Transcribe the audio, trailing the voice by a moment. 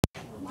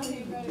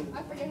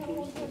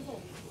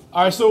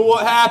All right, so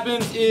what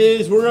happens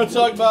is we're going to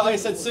talk about, like I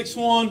said,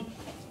 6-1.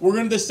 We're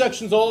going to, this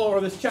chapter's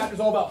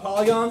all about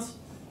polygons.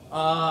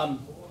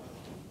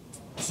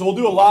 So we'll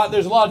do a lot.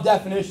 There's a lot of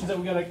definitions that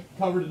we got to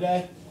cover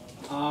today.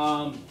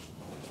 I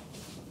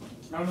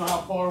don't know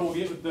how far we'll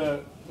get with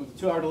the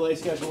 2-hour delay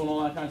schedule and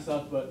all that kind of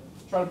stuff, but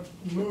try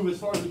to move as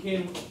far as we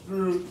can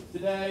through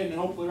today and then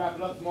hopefully wrap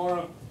it up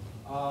tomorrow.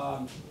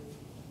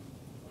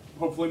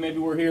 Hopefully maybe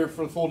we're here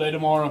for the full day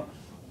tomorrow.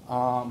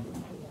 We'll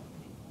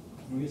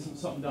get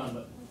something done.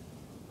 But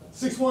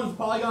 6-1 is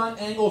polygon,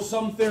 angle,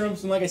 sum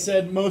theorems, and like I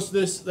said, most of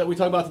this that we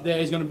talk about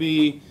today is going to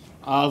be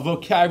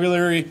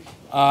vocabulary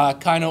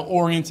kind of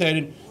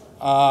orientated.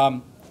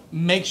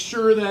 Make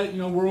sure that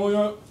we're only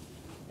going to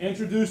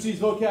introduce these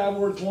vocab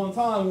words one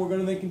time. We're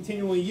going to then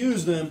continually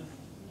use them.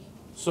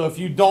 So if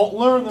you don't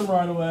learn them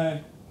right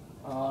away,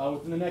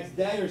 within the next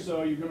day or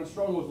so, you're going to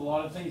struggle with a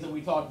lot of things that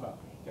we talk about.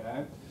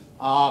 Okay.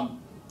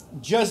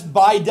 Just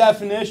by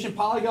definition,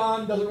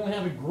 polygon doesn't really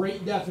have a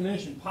great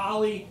definition.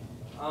 Poly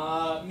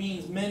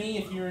means many.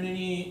 If you're in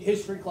any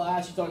history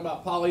class, you talk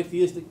about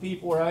polytheistic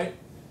people, right?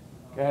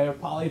 Okay, or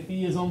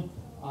polytheism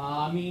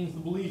means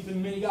the belief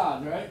in many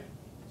gods, right?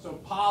 So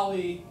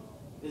poly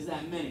is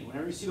that many.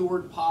 Whenever you see the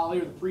word poly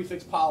or the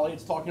prefix poly,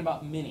 it's talking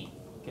about many.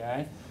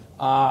 Okay.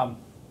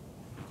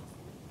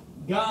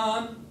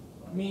 Gon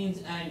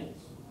means angles.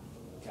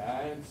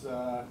 Okay, it's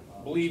I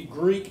believe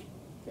Greek.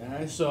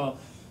 Okay, so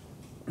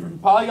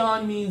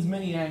polygon means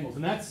many angles,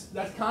 and that's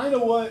kind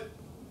of what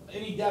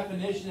any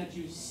definition that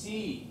you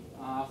see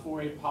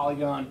for a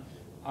polygon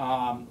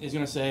is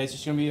going to say. It's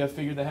just going to be a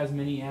figure that has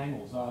many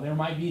angles. There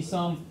might be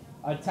some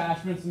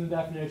attachments in the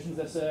definitions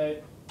that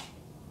say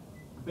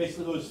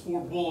basically those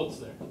 4 bullets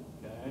there.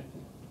 Okay,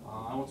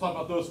 I won't talk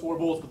about those 4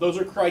 bullets, but those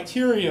are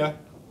criteria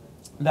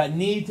that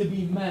need to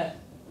be met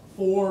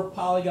for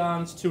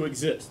polygons to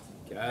exist.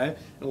 Okay,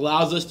 it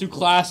allows us to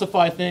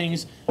classify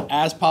things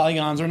as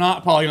polygons or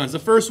not polygons. The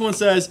first one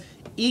says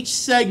each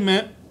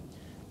segment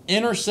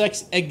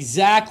intersects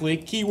exactly,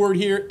 keyword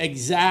here,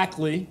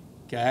 exactly,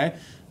 okay,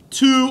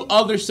 2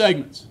 other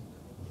segments.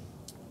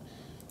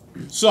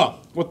 So,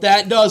 what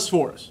that does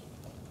for us,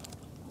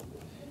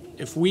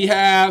 if we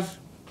have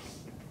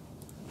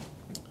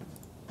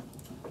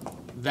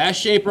that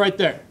shape right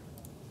there,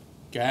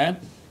 okay,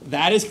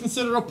 that is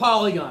considered a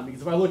polygon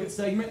because if I look at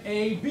segment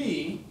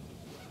AB,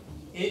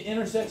 it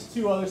intersects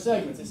 2 other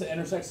segments. It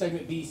intersects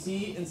segment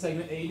BC and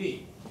segment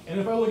AD. And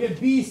if I look at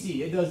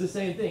BC, it does the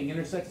same thing.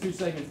 Intersects 2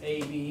 segments,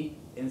 AB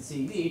and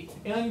CD.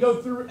 And I can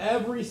go through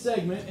every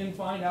segment and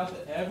find out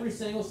that every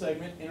single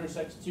segment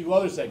intersects 2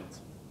 other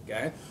segments.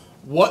 Okay?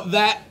 What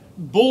that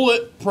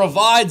bullet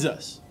provides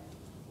us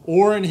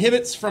or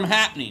inhibits from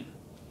happening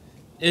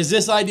is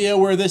this idea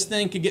where this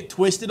thing could get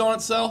twisted on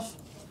itself.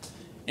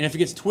 And if it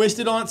gets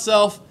twisted on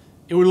itself,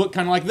 it would look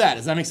kind of like that.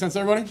 Does that make sense,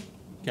 everybody?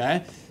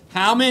 Okay.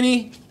 How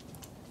many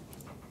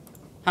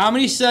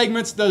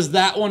segments does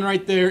that one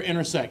right there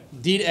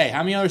intersect? D to A.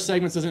 How many other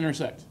segments does it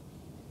intersect?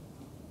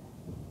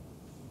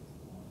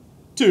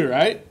 2,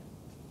 right?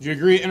 Do you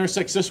agree it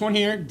intersects this one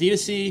here, D to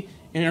C,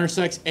 and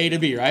intersects A to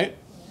B, right?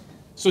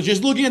 So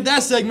just looking at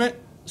that segment,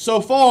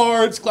 so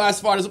far it's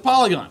classified as a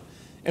polygon.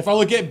 If I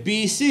look at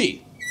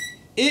BC,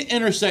 it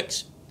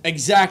intersects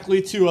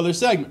exactly 2 other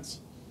segments.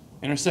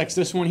 Intersects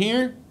this one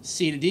here,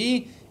 C to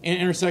D, and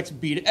it intersects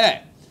B to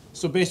A.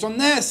 So based on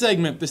that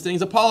segment, this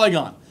thing's a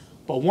polygon.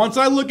 But once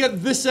I look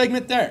at this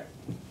segment there,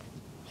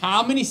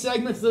 how many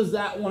segments does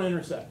that one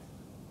intersect?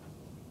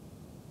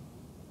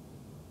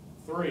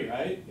 3,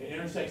 right? It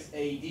intersects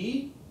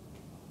AD,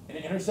 and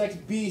it intersects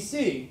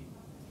BC,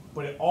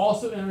 but it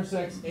also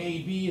intersects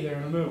AB there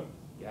in the middle.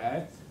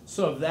 Okay?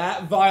 So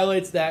that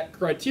violates that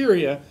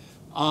criteria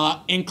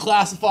and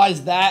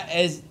classifies that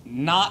as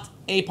not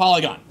a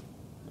polygon.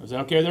 Is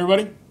that okay with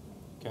everybody?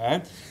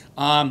 Okay.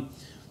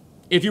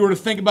 If you were to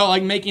think about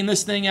like making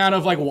this thing out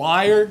of like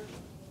wire,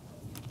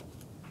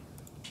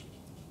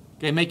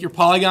 okay, make your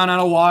polygon out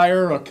of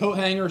wire or a coat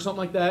hanger or something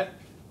like that,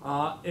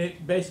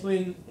 it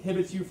basically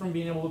inhibits you from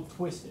being able to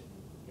twist it.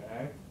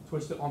 Okay,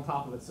 twist it on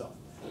top of itself.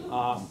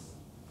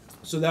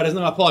 So that is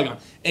not a polygon.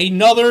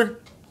 Another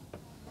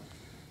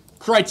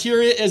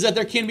criteria is that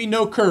there can be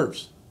no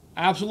curves.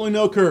 Absolutely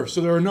no curves.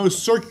 So there are no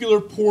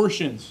circular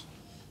portions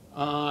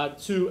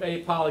to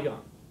a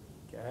polygon.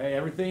 Okay,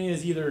 everything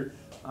is either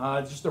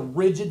just a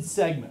rigid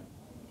segment.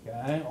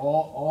 Okay,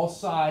 all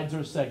sides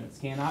are segments.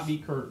 Cannot be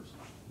curves.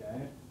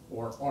 Okay,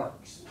 or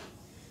arcs.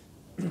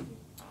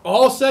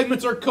 All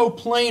segments are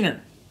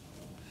coplanar.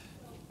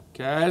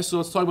 Okay, so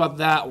let's talk about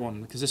that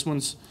one because this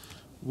one's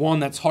one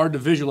that's hard to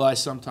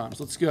visualize sometimes.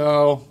 Let's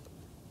go.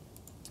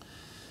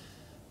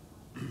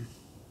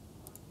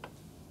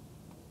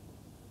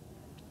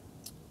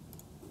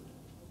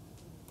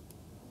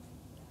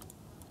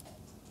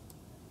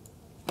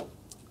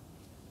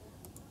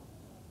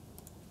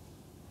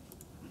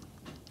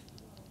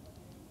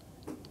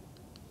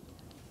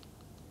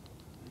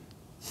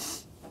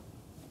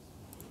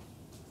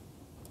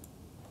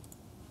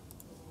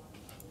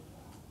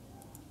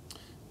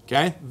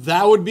 Okay,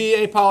 that would be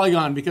a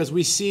polygon because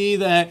we see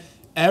that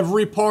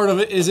Every part of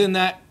it is in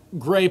that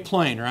gray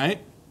plane, right?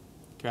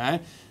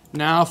 Okay.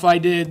 Now if I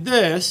did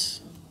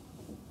this,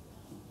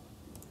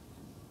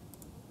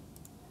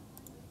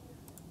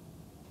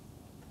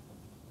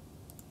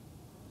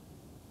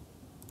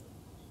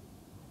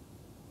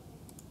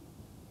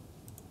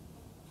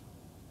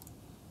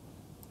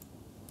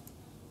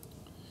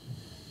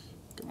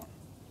 come on.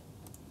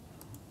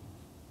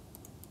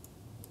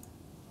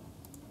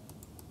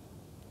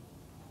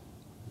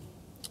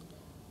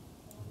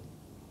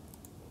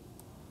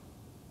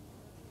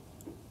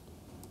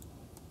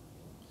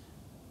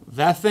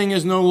 That thing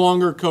is no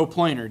longer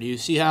coplanar. Do you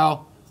see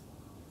how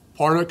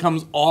part of it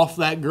comes off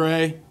that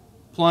gray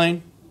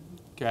plane?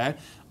 Okay.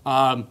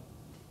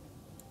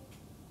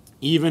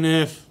 Even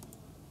if,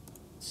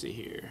 let's see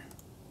here.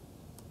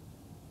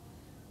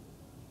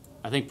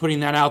 I think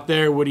putting that out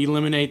there would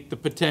eliminate the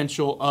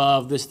potential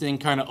of this thing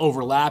kind of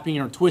overlapping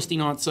or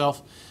twisting on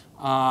itself.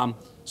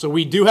 So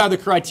we do have the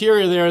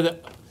criteria there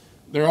that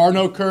there are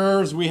no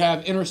curves. We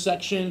have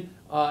intersection.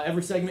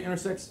 Every segment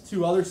intersects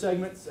two other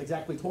segments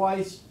exactly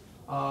twice.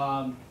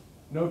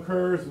 No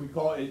curves. We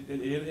call it,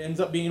 it ends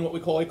up being what we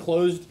call a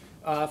closed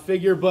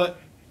figure, but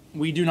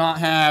we do not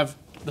have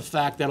the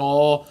fact that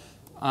all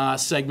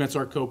segments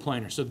are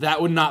coplanar. So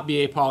that would not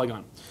be a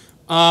polygon.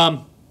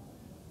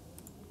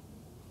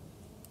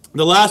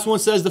 The last one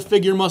says the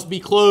figure must be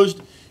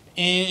closed.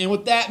 And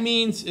what that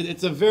means,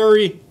 it's a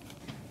very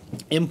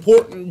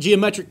important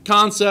geometric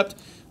concept.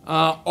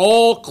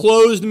 All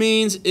closed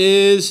means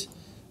is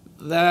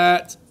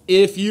that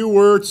if you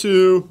were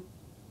to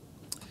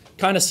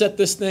kind of set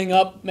this thing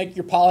up, make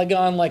your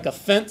polygon like a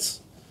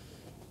fence,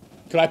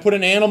 could I put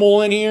an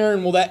animal in here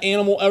and will that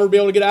animal ever be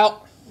able to get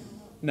out?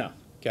 No.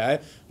 Okay.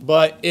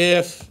 But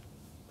if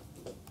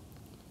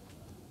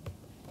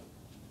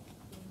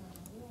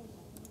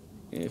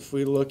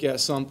we look at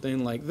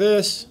something like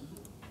this,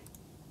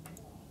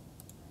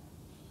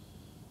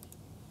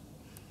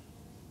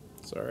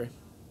 sorry.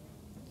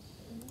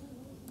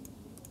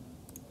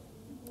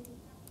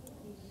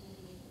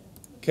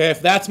 Okay,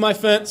 if that's my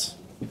fence,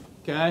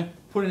 okay,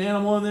 put an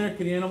animal in there,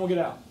 can the animal get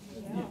out?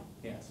 Yeah.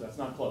 Yeah, so that's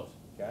not closed.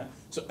 Okay.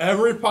 So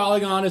every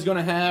polygon is going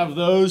to have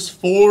those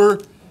four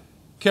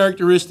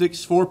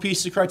characteristics, four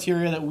pieces of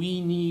criteria that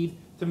we need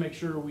to make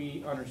sure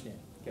we understand.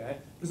 Okay?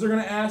 Because they're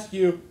going to ask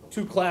you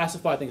to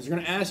classify things. They're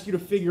going to ask you to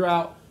figure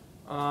out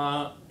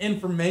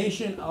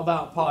information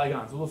about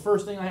polygons. Well, the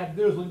first thing I have to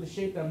do is look at the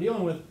shape that I'm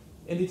dealing with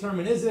and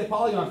determine, is it a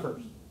polygon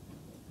first?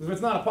 Because if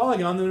it's not a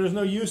polygon, then there's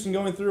no use in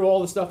going through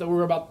all the stuff that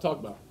we're about to talk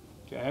about.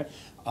 Okay?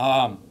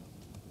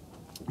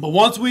 But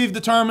once we've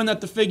determined that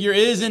the figure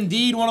is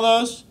indeed one of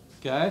those,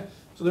 okay,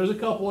 so there's a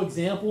couple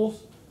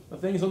examples of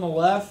things on the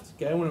left.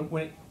 Okay,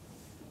 when it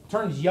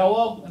turns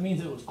yellow, that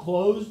means it was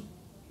closed.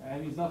 Okay,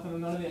 that means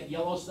none of that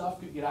yellow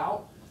stuff could get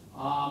out.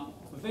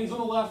 The things on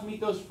the left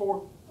meet those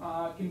four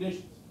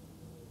conditions.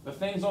 The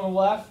things on the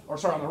left, or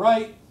sorry, on the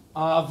right,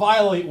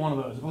 violate one of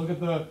those. If you look at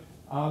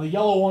the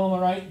yellow one on the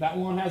right, that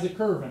one has a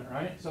curve in it,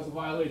 right? So that's a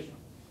violation.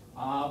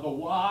 The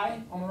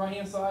Y on the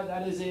right-hand side,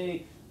 that is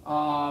a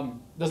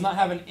does not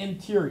have an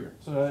interior,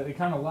 so it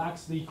kind of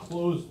lacks the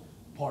closed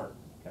part.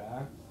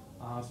 Okay,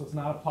 so it's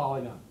not a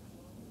polygon.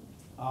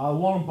 The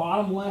one on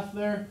bottom left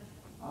there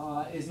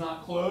is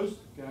not closed.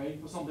 Okay, you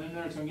put something in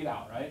there, it's going to get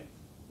out, right?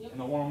 Yep. And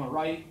the one on the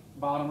right,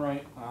 bottom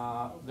right,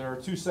 there are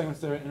two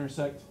segments there that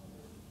intersect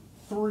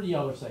three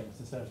other segments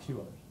instead of two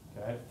others.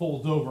 Okay, it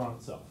folds over on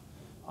itself.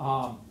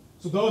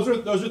 So those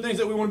are things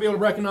that we want to be able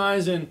to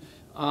recognize and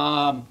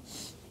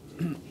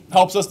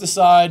helps us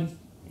decide,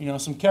 you know,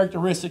 some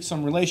characteristics,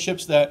 some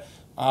relationships that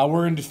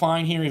we're going to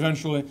define here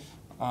eventually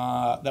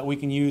that we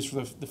can use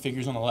for the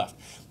figures on the left.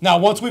 Now,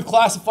 once we've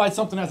classified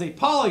something as a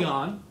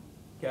polygon,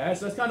 okay,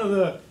 so that's kind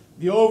of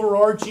the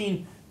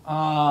overarching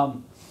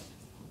kind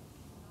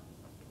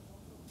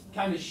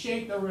of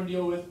shape that we're going to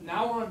deal with.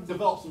 Now we're going to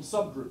develop some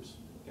subgroups.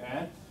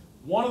 Okay,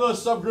 one of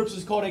those subgroups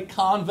is called a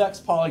convex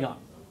polygon.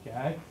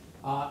 Okay,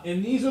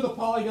 and these are the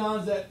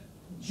polygons that,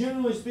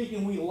 generally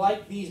speaking, we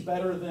like these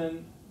better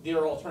than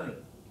their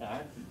alternative.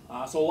 Okay,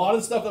 so a lot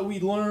of the stuff that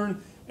we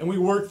learn and we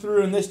work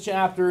through in this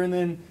chapter, and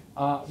then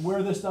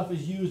where this stuff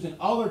is used in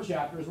other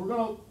chapters, we're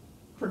going to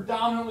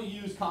predominantly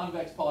use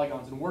convex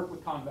polygons and work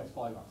with convex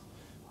polygons.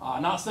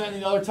 Not saying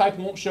the other type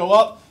won't show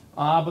up,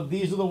 but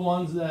these are the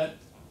ones that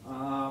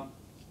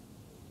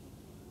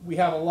we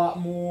have a lot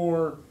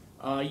more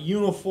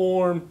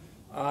uniform,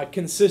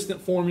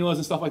 consistent formulas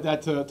and stuff like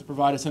that to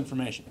provide us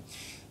information.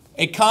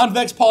 A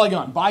convex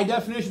polygon, by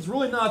definition, is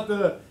really not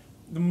the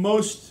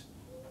most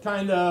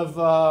kind of,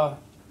 I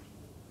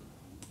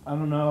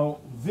don't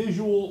know,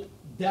 visual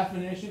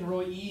definition,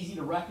 really easy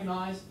to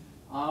recognize,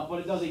 but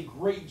it does a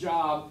great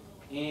job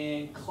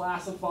in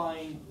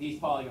classifying these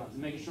polygons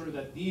and making sure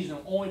that these are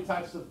the only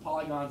types of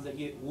polygons that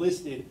get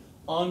listed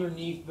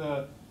underneath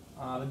the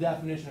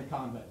definition of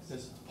convex.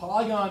 It's a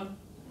polygon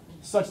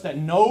such that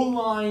no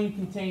line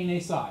contain a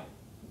side.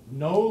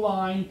 No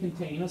line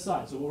contain a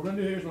side. So what we're going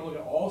to do here is we're going to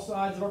look at all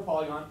sides of our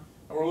polygon,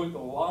 and we're going to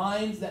look at the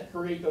lines that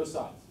create those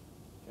sides.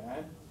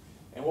 Okay?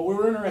 And what we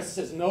were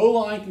interested in says no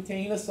line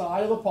containing a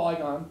side of a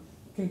polygon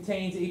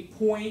contains a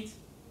point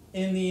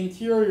in the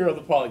interior of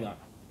the polygon.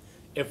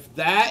 If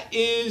that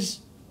is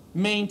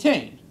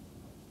maintained,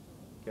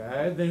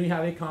 okay, then we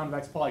have a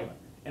convex polygon.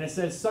 And it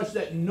says such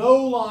that no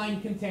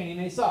line containing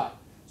a side.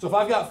 So if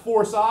I've got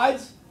 4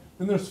 sides,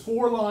 then there's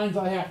 4 lines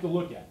I have to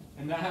look at.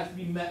 And that has to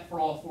be met for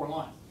all 4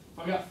 lines. If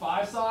I've got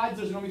 5 sides,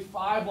 there's going to be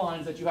 5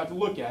 lines that you have to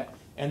look at.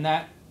 And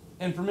that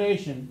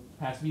information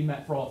has to be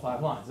met for all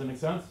 5 lines. Does that make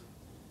sense?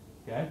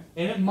 Okay.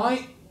 And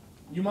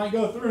you might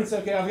go through and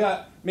say, okay, I've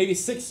got maybe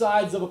 6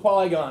 sides of a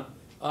polygon.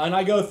 And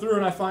I go through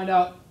and I find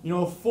out,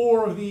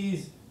 4 of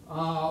these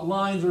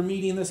lines are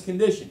meeting this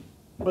condition.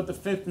 But the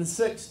 5th and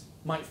 6th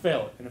might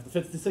fail it. And if the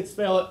 5th and 6th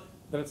fail it,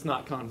 then it's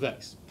not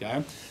convex.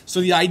 Okay?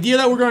 So the idea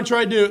that we're going to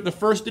try to do, to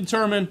first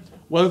determine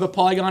whether the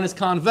polygon is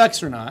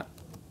convex or not,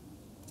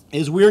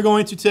 is we're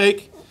going to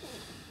take,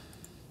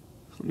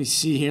 let me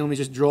see here, let me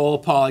just draw a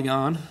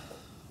polygon.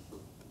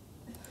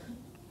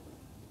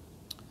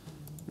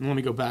 And let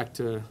me go back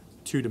to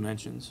 2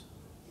 dimensions.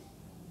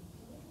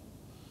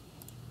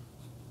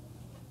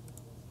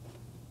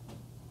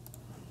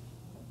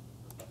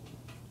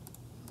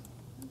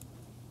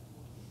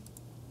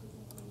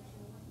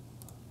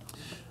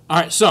 All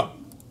right, so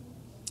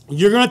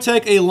you're going to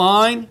take a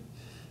line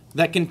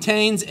that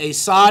contains a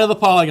side of the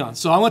polygon.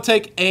 So I'm going to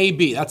take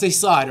AB. That's a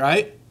side,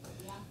 right?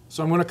 Yeah.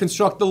 So I'm going to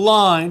construct the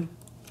line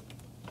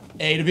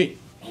A to B.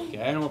 Okay,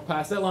 and I'm going to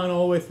pass that line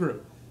all the way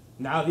through.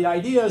 Now the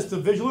idea is to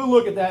visually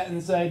look at that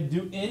and say,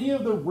 do any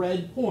of the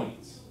red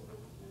points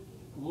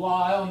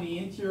lie on the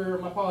interior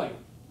of my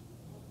polygon?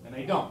 And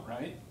they don't,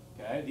 right?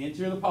 Okay, the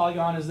interior of the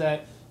polygon is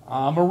that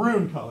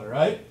maroon color,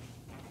 right?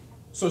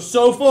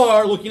 So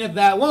far, looking at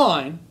that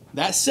line,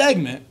 that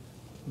segment,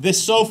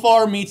 this so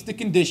far meets the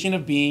condition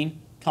of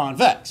being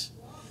convex.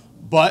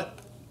 But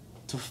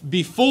to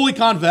be fully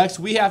convex,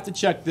 we have to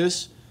check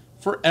this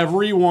for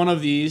every one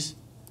of these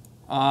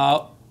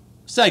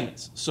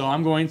segments. So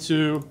I'm going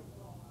to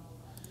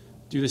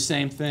do the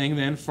same thing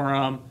then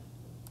from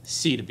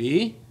C to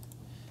B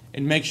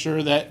and make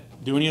sure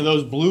that do any of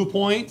those blue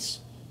points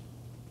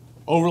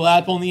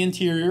overlap on the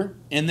interior,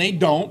 and they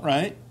don't,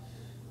 right?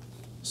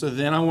 So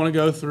then I want to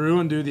go through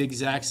and do the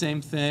exact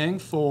same thing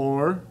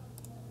for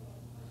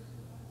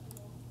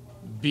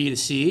B to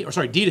C, or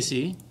sorry, D to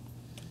C,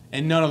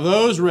 and none of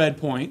those red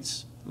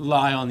points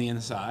lie on the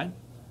inside.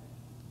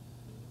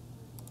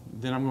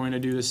 Then I'm going to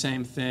do the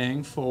same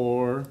thing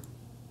for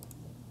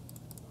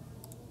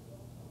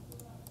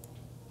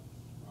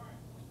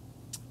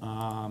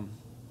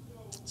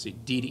let's see,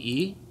 D to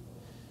E.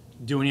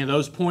 Do any of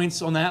those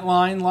points on that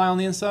line lie on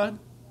the inside?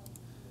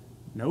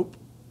 Nope.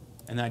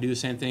 And then I do the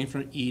same thing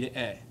for E to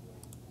A.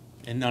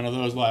 And none of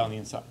those lie on the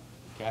inside.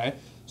 Okay?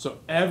 So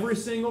every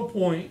single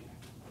point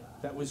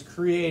that was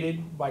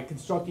created by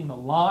constructing the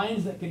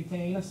lines that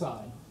contain a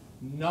side,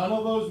 none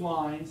of those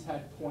lines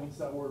had points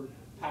that were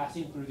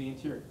passing through the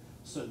interior.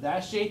 So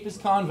that shape is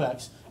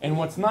convex. And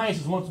what's nice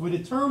is once we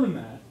determine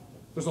that,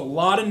 there's a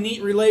lot of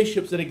neat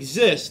relationships that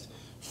exist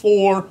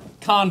for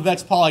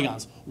convex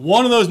polygons.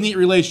 One of those neat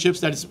relationships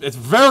that's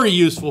very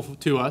useful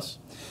to us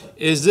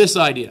is this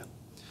idea.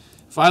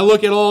 If I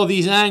look at all of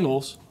these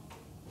angles,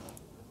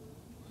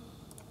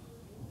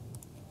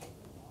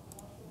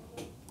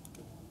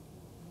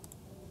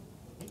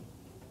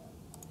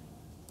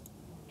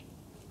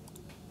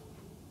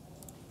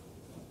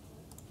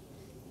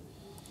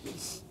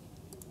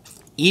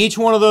 each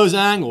one of those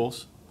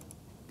angles,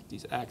 get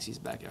these axes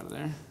back out of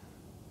there.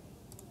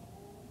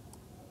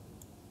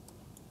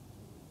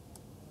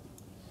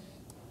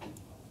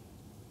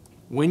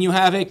 When you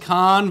have a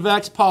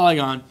convex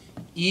polygon,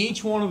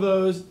 each one of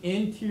those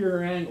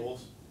interior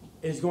angles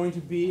is going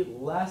to be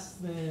less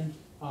than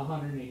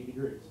 180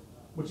 degrees,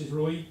 which is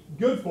really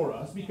good for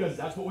us because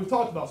that's what we've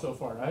talked about so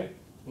far, right?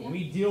 When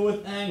we deal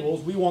with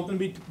angles, we want them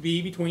to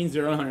be between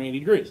 0 and 180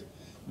 degrees.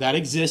 That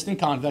exists in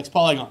convex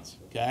polygons,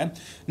 okay?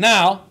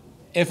 Now,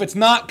 if it's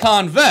not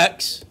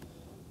convex,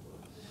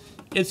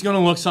 it's going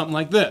to look something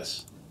like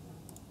this.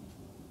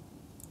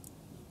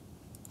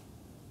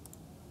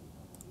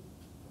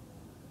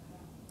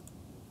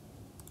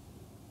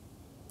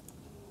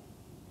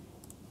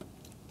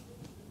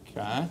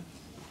 Okay,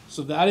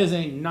 so that is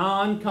a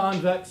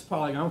non-convex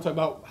polygon. We'll talk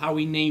about how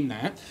we name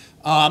that.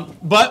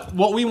 But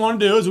what we want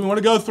to do is we want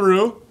to go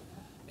through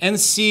and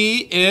see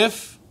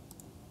if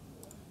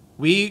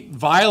we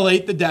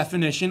violate the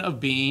definition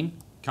of being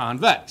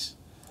convex.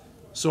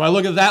 So I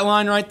look at that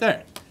line right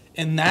there.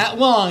 And that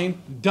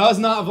line does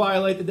not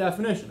violate the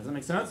definition. Does that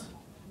make sense?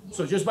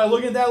 So just by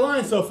looking at that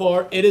line so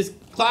far, it is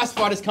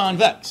classified as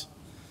convex.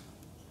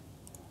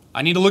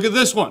 I need to look at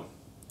this one.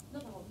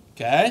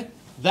 Okay?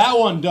 That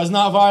one does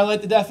not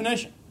violate the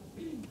definition.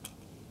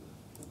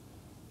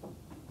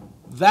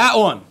 That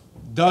one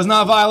does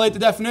not violate the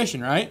definition,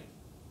 right?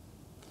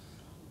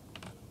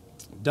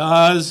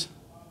 Does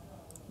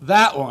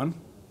that one,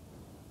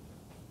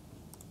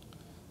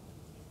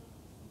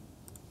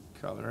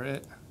 color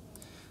it,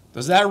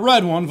 does that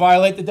red one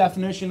violate the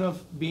definition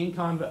of being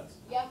convex?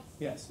 Yes.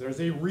 Yes, there's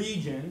a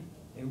region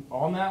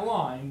on that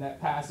line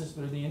that passes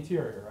through the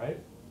interior, right?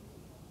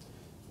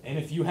 And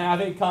if you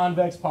have a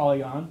convex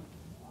polygon,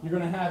 you're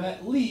going to have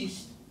at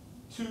least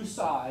two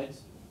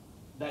sides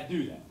that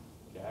do that.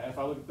 Okay? If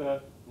I look at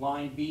the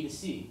line B to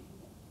C,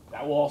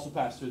 that will also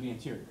pass through the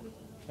interior.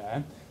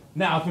 Okay?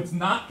 Now, if it's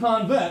not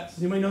convex,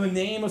 does anybody know the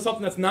name of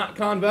something that's not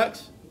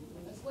convex?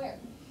 A square.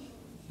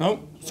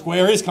 Nope.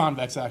 Square is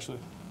convex, actually.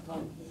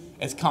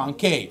 It's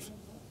concave.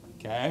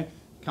 Okay?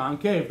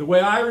 Concave. The way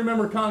I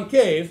remember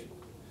concave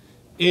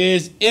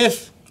is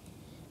if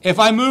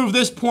I move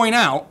this point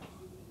out,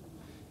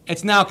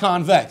 it's now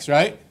convex,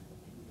 right?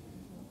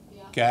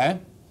 Yeah. Okay?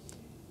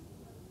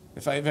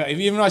 If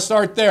even if I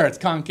start there, it's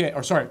concave,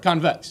 or sorry,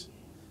 convex.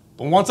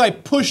 But once I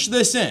push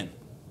this in,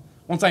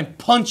 once I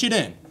punch it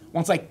in,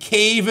 once I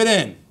cave it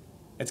in,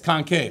 it's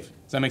concave.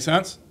 Does that make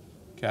sense?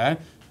 Okay?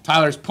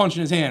 Tyler's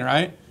punching his hand,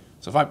 right?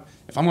 So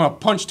if I'm going to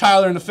punch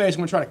Tyler in the face, I'm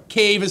going to try to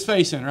cave his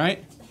face in,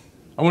 right?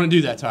 I wouldn't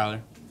do that, Tyler.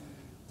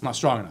 I'm not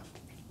strong enough.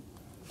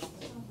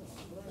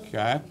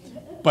 Okay?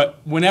 But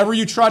whenever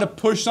you try to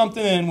push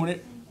something in,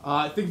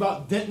 think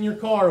about denting your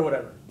car or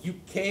whatever. You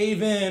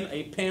cave in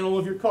a panel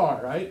of your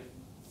car, right?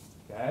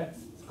 Okay?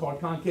 It's called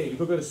concave. You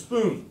look at a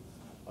spoon.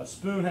 A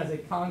spoon has a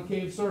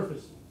concave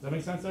surface. Does that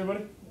make sense to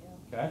everybody?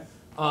 Okay?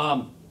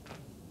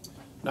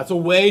 That's a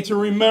way to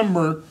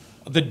remember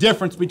the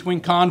difference between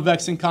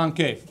convex and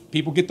concave.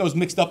 People get those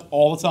mixed up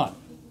all the time.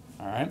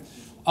 All right?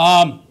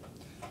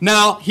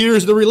 Now,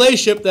 here's the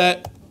relationship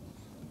that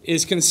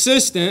is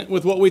consistent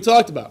with what we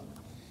talked about.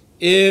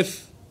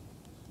 If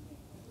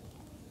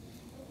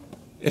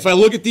I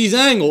look at these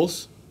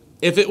angles,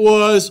 if it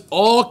was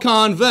all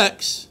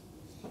convex,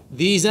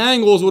 these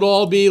angles would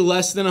all be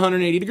less than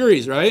 180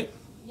 degrees, right?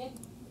 Yep.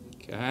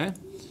 Okay.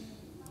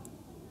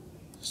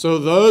 So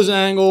those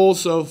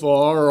angles so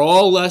far are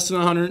all less than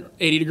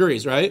 180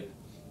 degrees, right?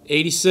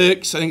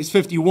 86, I think it's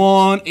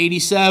 51,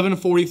 87,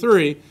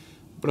 43.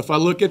 But if I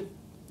look at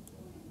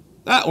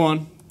that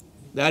one,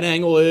 that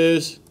angle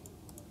is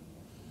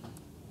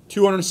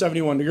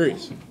 271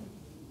 degrees.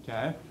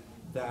 Okay?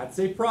 That's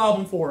a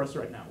problem for us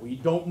right now. We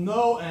don't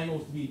know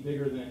angles to be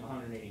bigger than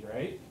 180,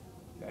 right?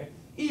 Okay?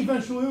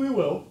 Eventually we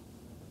will,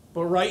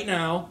 but right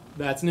now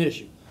that's an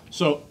issue.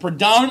 So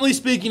predominantly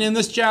speaking in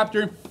this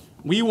chapter,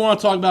 we want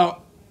to talk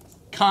about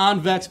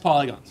convex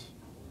polygons.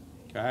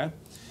 Okay?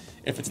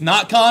 If it's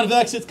not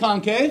convex, it's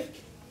concave.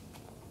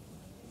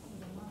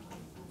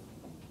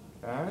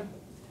 Okay?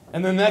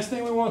 And the next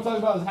thing we want to talk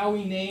about is how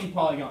we name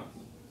polygons.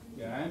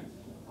 Okay?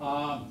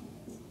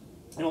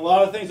 And a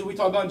lot of things that we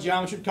talk about in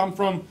geometry come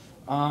from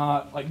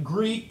like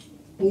Greek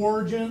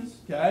origins.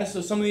 Okay?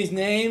 So some of these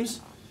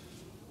names,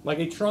 like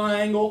a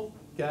triangle.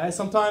 Okay?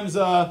 Sometimes,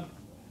 well,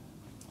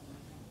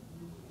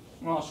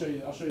 I'll show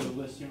you the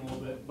list here in a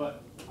little bit.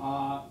 But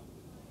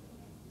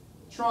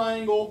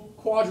triangle,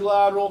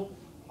 quadrilateral.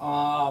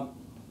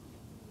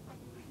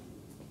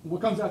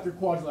 What comes after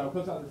quadrilateral?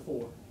 What comes after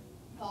 4?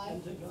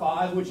 5.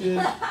 5, which is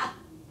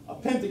a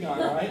pentagon,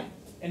 right?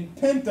 And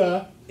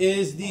penta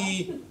is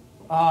the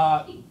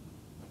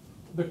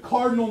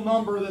cardinal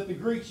number that the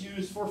Greeks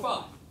used for 5.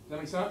 Does that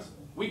make sense?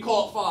 We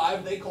call it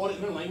 5. They called it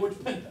in their language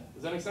penta.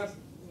 Does that make sense?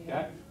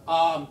 Okay.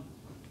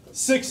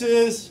 6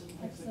 is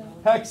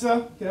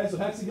hexa. Okay, so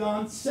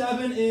hexagon.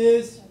 7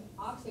 is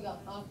Octagon.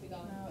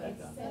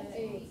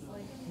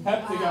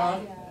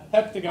 heptagon.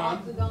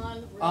 Heptagon.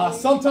 Octagon.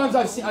 Sometimes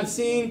I've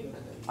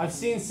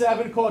seen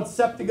 7 called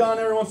septagon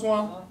every once in a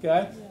while.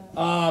 Okay.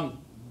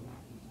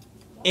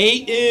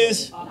 8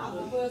 is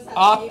Octopus has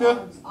octa. 8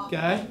 arms.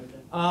 Okay.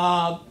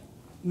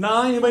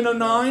 9. Anybody know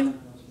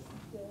 9?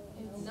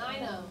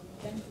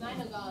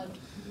 Ninagon.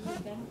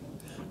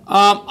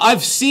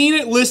 I've seen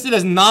it listed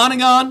as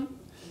nonagon,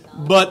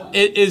 but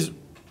it is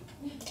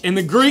in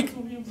the Greek.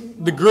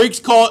 The Greeks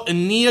call it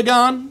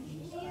enneagon.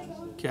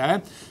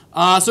 Okay.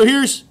 So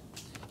here's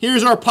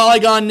our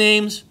polygon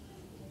names.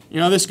 You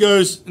know, this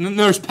goes, and then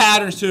there's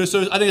patterns to it.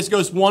 So I think this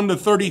goes 1 to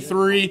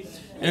 33,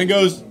 and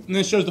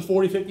this shows the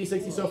 40, 50,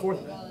 60, so forth.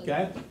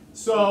 Okay.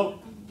 So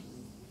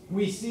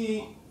we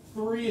see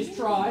 3 is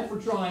tri for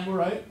triangle,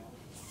 right?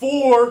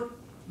 4,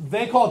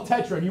 they call it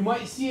tetra. You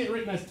might see it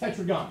written as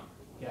tetragon.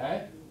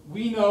 Okay.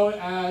 We know it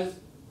as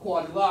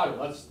quadrilateral.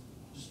 That's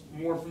just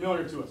more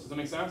familiar to us. Does that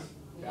make sense?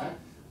 Okay.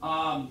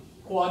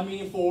 Quad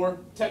meaning 4,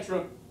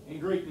 tetra in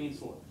Greek means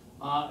 4.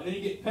 And then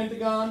you get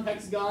pentagon,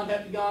 hexagon,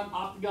 heptagon,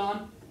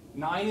 octagon.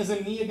 9 is a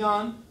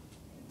neagon.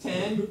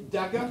 10,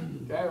 deca.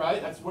 Okay,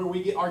 right? That's where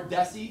we get our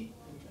deci.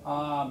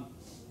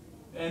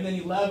 And then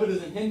 11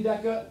 is a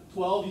hendeca.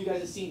 12, you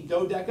guys have seen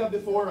dodeca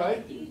before,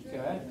 right?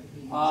 Okay.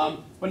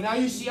 But now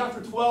you see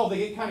after 12, they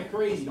get kind of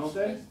crazy, don't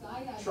they?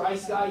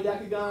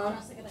 Triskidecagon,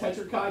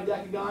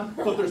 tetrakidecagon.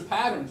 But there's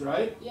patterns,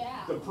 right?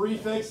 Yeah. The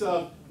prefix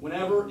of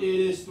whenever it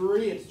is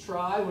 3, it's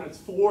tri. When it's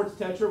 4, it's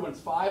tetra. When it's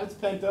 5, it's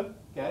penta.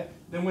 Okay.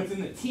 Then within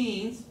the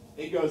teens,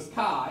 it goes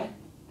chi.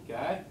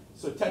 Okay.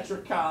 So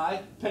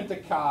tetrachi,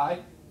 pentachi,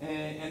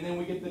 and then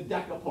we get the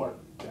deca part.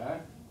 Okay.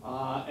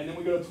 And then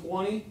we go to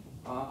 20,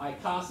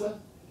 icasa.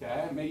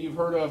 Okay. Maybe you've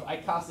heard of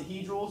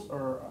icosahedrals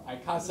or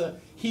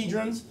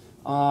icosahedrons.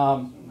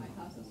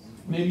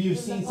 Maybe you've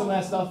seen some of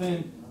that stuff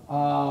in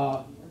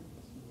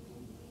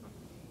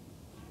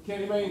Can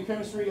anybody in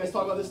chemistry, you guys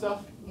talk about this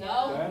stuff?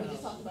 No, Okay. we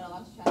just talked about it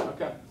last chapter.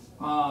 Okay.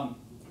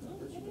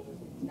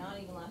 Not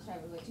even last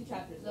chapter, like 2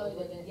 chapters. No, we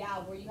didn't. Yeah,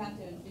 where you have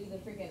to do the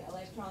freaking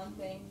electron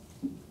thing,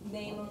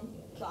 name them.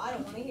 So I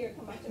don't want to hear it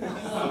come out your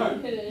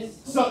mouth. It is.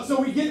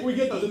 So we get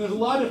those, and there's a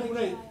lot of different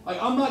ways.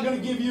 Like I'm not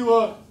going to give you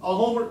a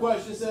homework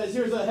question that says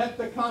here's a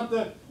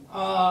heptacontagon,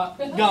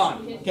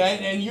 okay,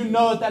 and you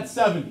know that that's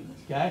 70,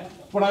 okay.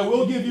 But I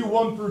will give you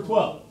 1 through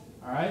 12.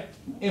 All right.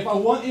 If I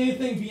want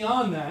anything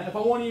beyond that, if I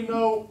want you to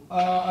know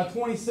a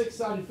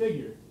 26-sided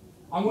figure,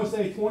 I'm going to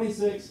say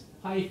 26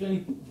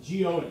 hyphen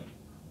GON,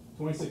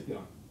 26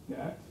 gon.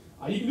 Okay.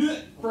 You can do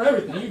that for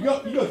everything. You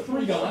go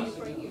 3 gon.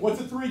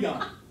 What's a 3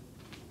 gon?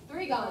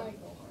 3 gone.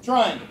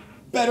 Triangle.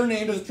 Better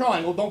named as a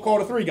triangle. Don't call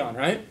it a 3 gon,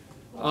 right?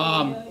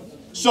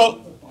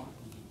 So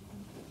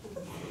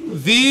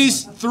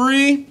these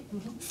 3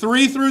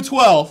 through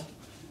 12,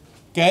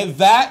 okay,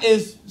 that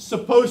is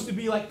supposed to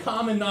be like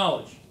common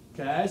knowledge.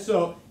 Okay,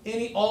 so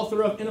any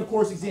author of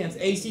end-of-course exams,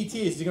 ACTs,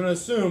 is going to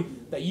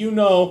assume that you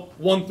know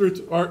 3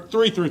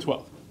 through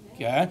 12.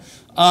 Okay.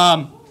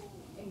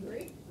 In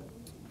Greek?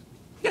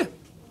 Yeah.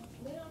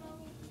 They don't know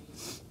me.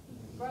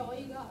 Bro, what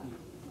you got?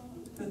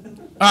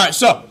 All right.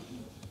 So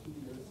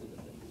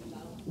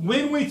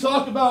when we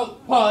talk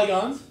about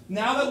polygons,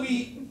 now that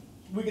we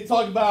can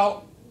talk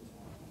about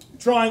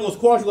triangles,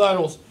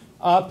 quadrilaterals,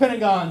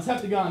 pentagons,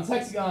 heptagons,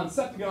 hexagons,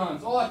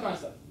 septagons, all that kind of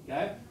stuff.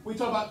 Okay. We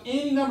talk about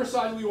any number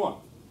size we want.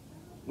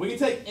 We can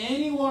take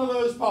any one of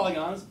those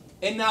polygons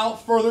and now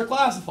further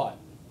classify it.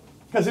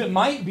 Because it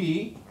might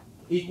be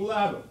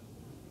equilateral.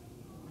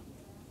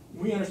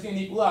 We understand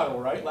equilateral,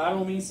 right?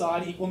 Lateral means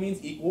side, equal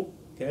means equal.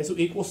 Okay, so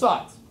equal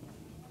sides.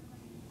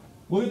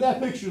 Look at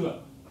that picture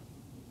though.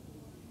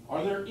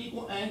 Are there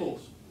equal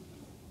angles?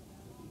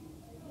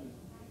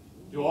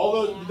 Do all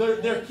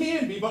those, there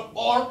can be, but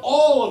are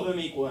all of them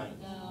equal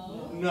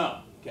angles?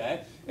 No.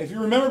 Okay. If you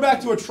remember back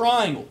to a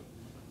triangle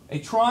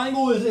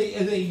is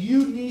a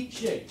unique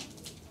shape.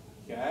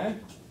 Okay?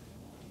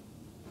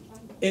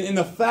 And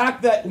the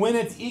fact that when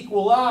it's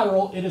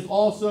equilateral, it is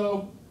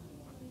also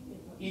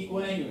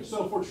equiangular.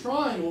 So for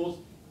triangles,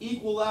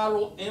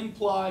 equilateral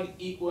implied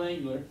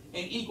equiangular,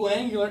 and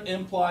equiangular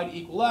implied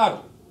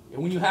equilateral.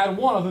 And when you had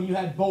one of them, you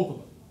had both of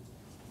them.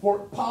 For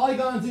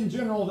polygons in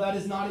general, that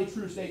is not a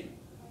true statement.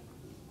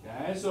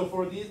 Okay? So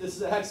for these, this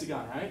is a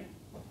hexagon, right?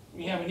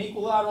 When you have an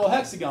equilateral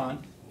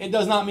hexagon, it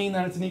does not mean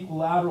that it's an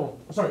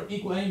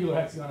equiangular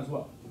hexagon as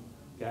well.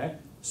 Okay?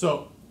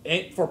 So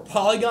for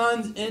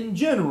polygons in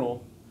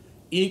general,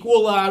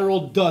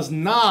 equilateral does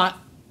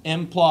not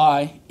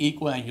imply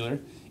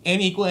equiangular,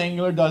 and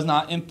equiangular does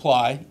not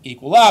imply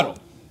equilateral.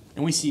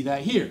 And we see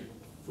that here.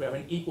 If we have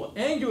an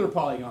equiangular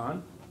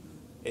polygon,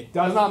 it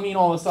does not mean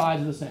all the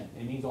sides are the same.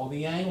 It means all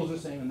the angles are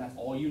the same, and that's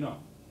all you know.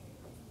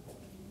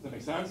 Does that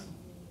make sense?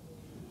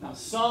 Now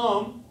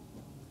some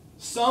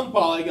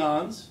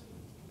polygons,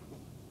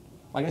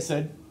 like I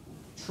said,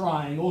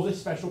 triangle is a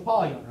special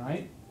polygon,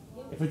 right?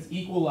 If it's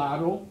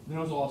equilateral, then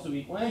it's also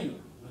equiangular.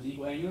 If it's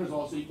equiangular, it's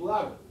also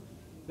equilateral.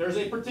 There's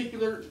a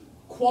particular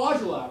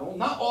quadrilateral.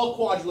 Not all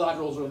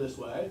quadrilaterals are this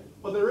way,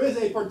 but there is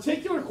a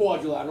particular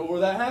quadrilateral where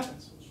that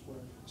happens.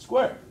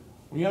 Square.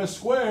 When you have a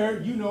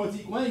square, you know it's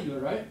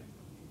equiangular, right?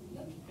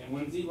 And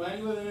when it's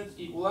equiangular, then it's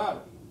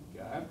equilateral.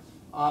 Okay.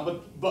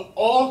 But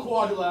all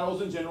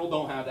quadrilaterals in general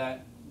don't have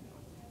that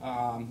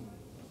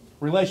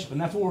relationship,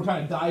 and that's what we're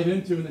trying to dive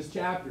into in this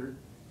chapter.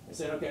 And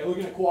say, okay,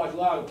 looking at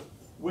quadrilateral.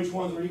 Which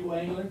ones are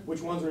equiangular? Which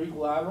ones are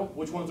equilateral?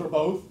 Which ones are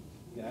both?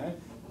 Okay,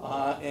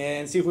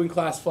 and see if we can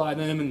classify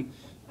them and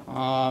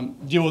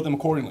deal with them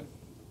accordingly.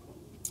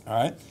 All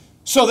right.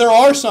 So there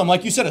are some,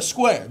 like you said, a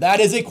square. That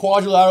is a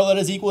quadrilateral that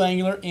is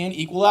equiangular and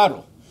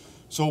equilateral.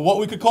 So what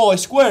we could call a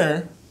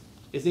square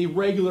is a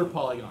regular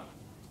polygon.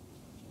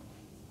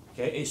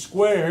 Okay, a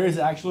square is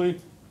actually,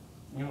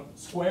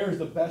 square is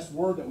the best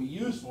word that we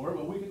use for it,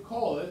 but we could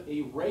call it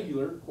a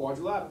regular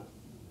quadrilateral.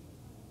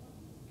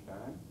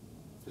 Okay.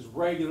 Because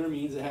regular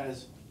means it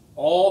has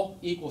all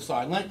equal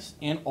side lengths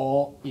and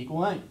all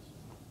equal angles.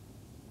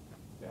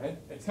 Okay?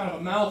 It's kind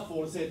of a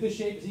mouthful to say that this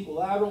shape is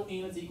equilateral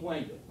and it's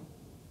equiangular.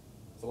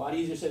 It's a lot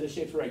easier to say this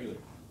shape's regular.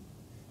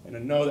 And to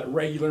know that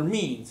regular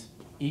means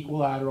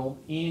equilateral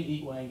and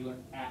equiangular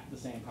at the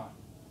same time.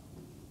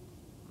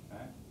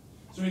 Okay?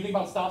 So when you think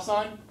about stop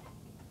sign,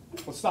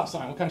 what's stop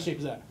sign? What kind of shape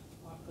is that?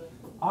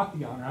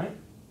 Octagon, right?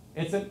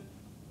 It's a,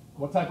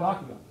 what type of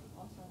octagon?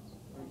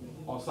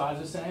 All sides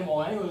are the same,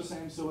 all angles are the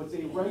same, so it's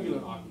a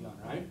regular octagon,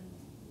 right?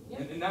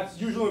 Yep. And that's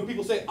usually when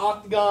people say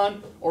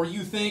octagon, or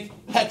you think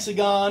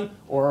hexagon,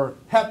 or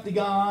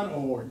heptagon,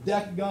 or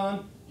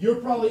decagon, you're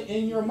probably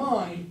in your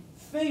mind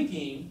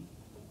thinking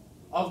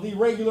of the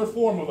regular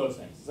form of those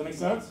things. Does that make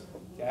sense?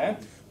 Okay?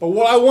 But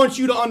what I want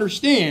you to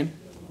understand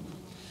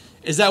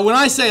is that when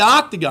I say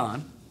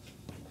octagon,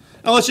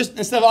 now let's just,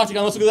 instead of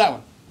octagon, let's look at that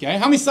one. Okay?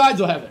 How many sides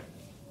do I have there?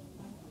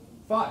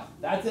 5.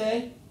 That's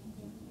a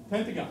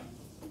pentagon.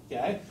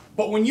 Okay?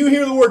 But when you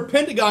hear the word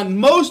pentagon,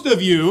 most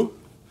of you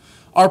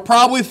are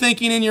probably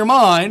thinking in your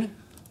mind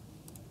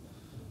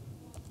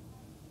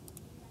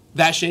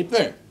that shape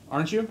there,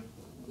 aren't you?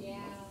 Yeah.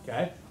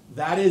 Okay?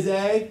 that is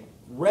a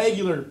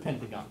regular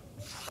pentagon.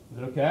 Is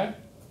it okay?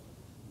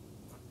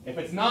 If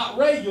it's not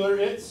regular,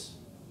 it's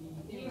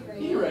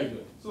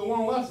irregular. So the one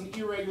on the left is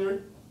an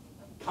irregular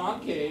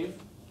concave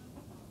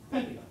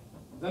pentagon.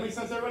 Does that make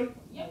sense, everybody?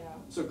 Yep.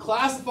 So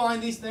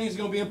classifying these things is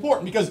going to be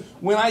important, because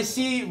when I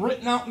see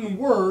written out in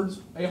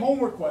words a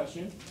homework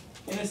question,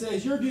 and it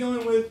says you're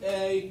dealing with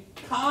a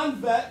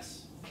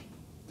convex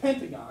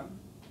pentagon,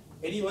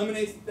 it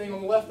eliminates the thing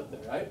on the left up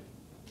there, right?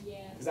 Yeah.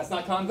 Because that's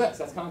not convex,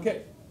 that's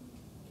concave.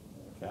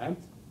 Okay?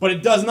 But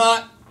it does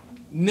not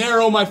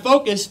narrow my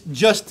focus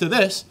just to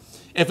this.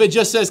 If it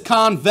just says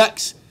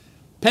convex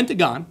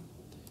pentagon,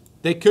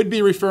 they could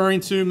be referring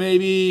to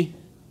maybe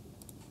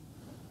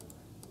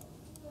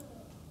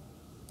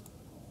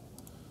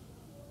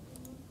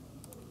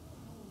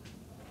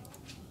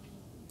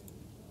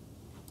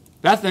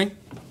that thing.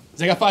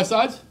 Does it got 5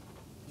 sides?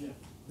 Yeah.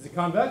 Is it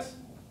convex?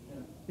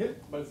 Yeah.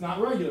 Yep, but it's not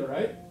regular,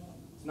 right?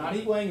 It's not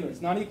equal angular.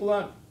 It's not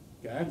equilateral.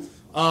 Okay.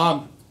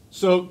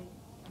 So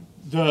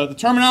the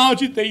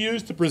terminology that they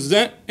use to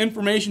present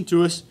information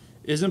to us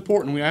is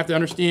important. We have to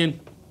understand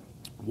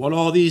what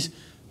all these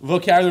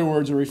vocabulary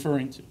words are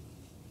referring to.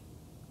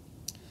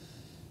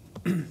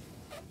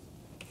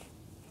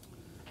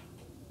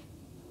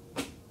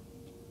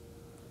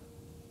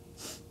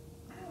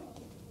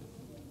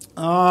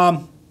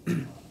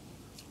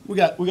 We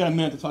got a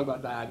minute to talk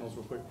about diagonals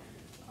real quick.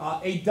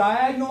 A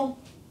diagonal,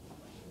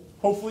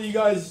 hopefully you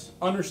guys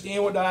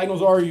understand what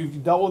diagonals are.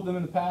 You've dealt with them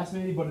in the past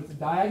maybe, but it's a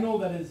diagonal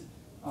that is,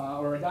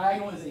 or a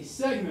diagonal is a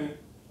segment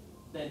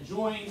that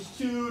joins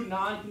two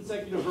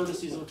non-consecutive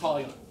vertices of a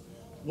polygon.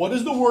 What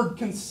does the word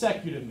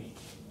consecutive mean?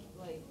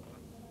 Like,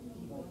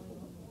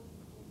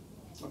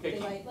 Okay,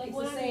 it's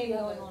the same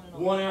going on and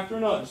on. one after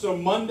another. So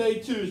Monday,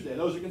 Tuesday,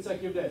 those are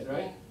consecutive days,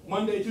 right? Yeah.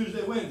 Monday,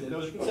 Tuesday, Wednesday,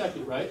 those are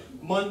consecutive, right?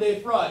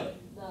 Monday, Friday,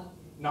 No.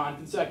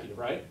 non-consecutive,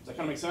 right? Does that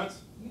kind of make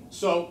sense?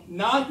 So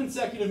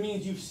non-consecutive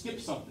means you've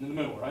skipped something in the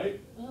middle, right?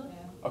 Yeah.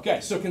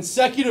 Okay, so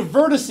consecutive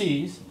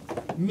vertices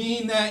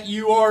mean that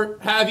you are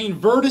having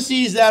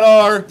vertices that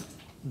are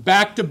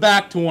back to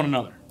back to one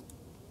another.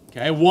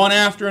 Okay, one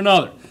after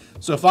another.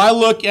 So if I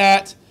look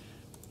at,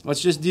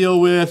 let's just deal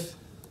with,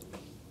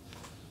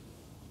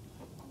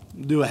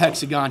 do a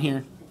hexagon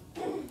here.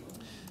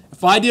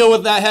 If I deal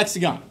with that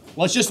hexagon,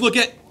 let's just look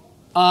at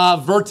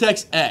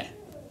vertex A.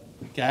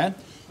 Okay,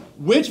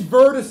 which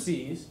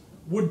vertices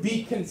would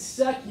be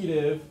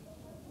consecutive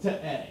to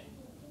A?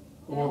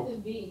 F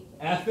and B.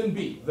 F and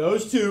B.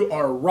 Those two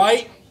are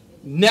right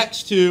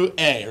next to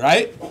A,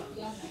 right?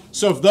 Yeah.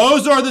 So if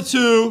those are the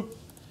two,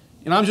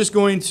 and I'm just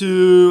going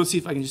to, let's see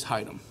if I can just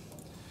hide them.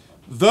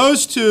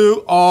 Those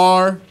two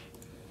are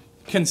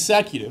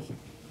consecutive.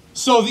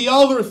 So the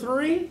other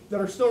three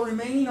that are still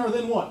remaining are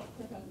then what?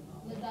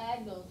 The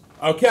diagonals.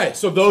 Okay,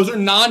 so those are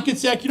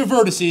non-consecutive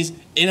vertices,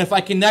 and if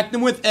I connect them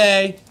with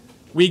A,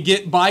 we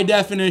get, by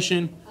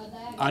definition,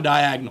 a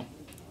diagonal.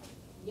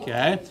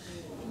 Okay?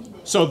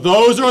 So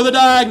those are the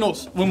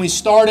diagonals when we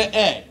start at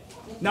A.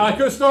 Now I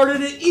could have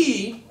started at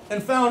E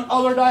and found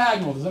other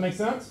diagonals. Does that make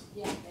sense?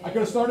 Yeah. I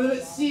could have started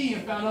at C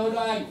and found other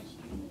diagonals.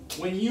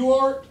 When you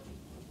are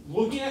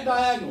looking at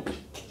diagonals,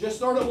 just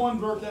start at one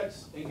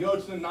vertex and go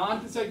to the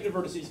non-consecutive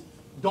vertices.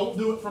 Don't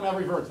do it from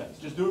every vertex.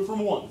 Just do it from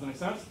one. Does that make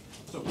sense?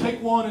 So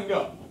pick one and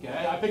go.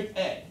 Okay? I picked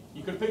A.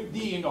 You could pick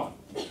D and gone.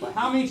 But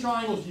how many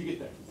triangles do you get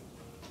there?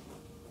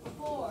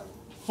 4.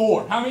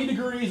 4. How many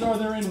degrees are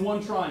there in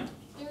one triangle?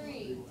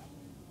 3.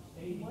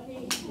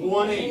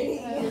 180.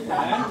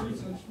 Okay?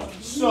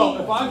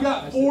 So if I've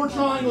got 4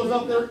 triangles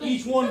up there,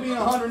 each one being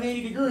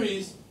 180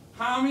 degrees,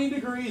 how many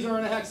degrees are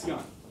in a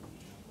hexagon?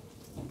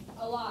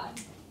 A lot.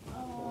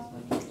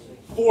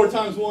 4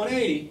 times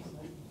 180,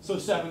 so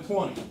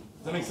 720. Does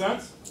that make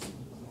sense?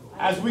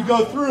 As we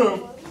go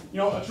through, you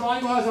know, a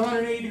triangle has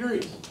 180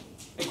 degrees.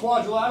 A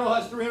quadrilateral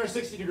has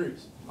 360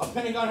 degrees. A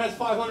pentagon has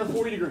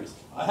 540 degrees.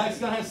 A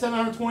hexagon has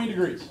 720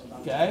 degrees.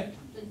 Okay?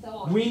 And so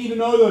on. We need to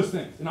know those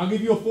things. And I'll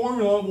give you a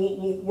formula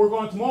we'll work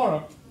on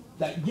tomorrow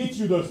that gets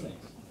you those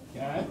things.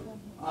 Okay?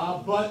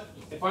 But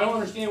if I don't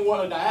understand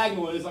what a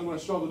diagonal is, I'm going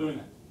to struggle doing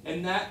that.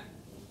 And that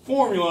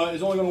formula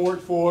is only going to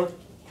work for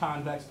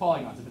convex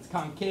polygons. If it's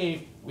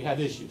concave, we have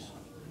issues.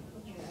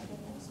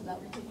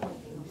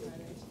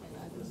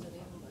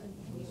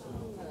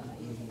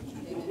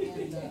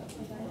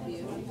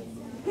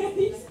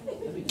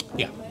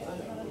 Yeah.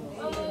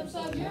 So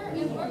if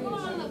we're going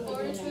on the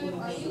Florida trip,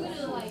 are you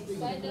gonna like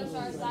set those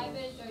our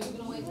stipends, or are you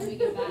gonna wait till we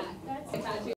get back?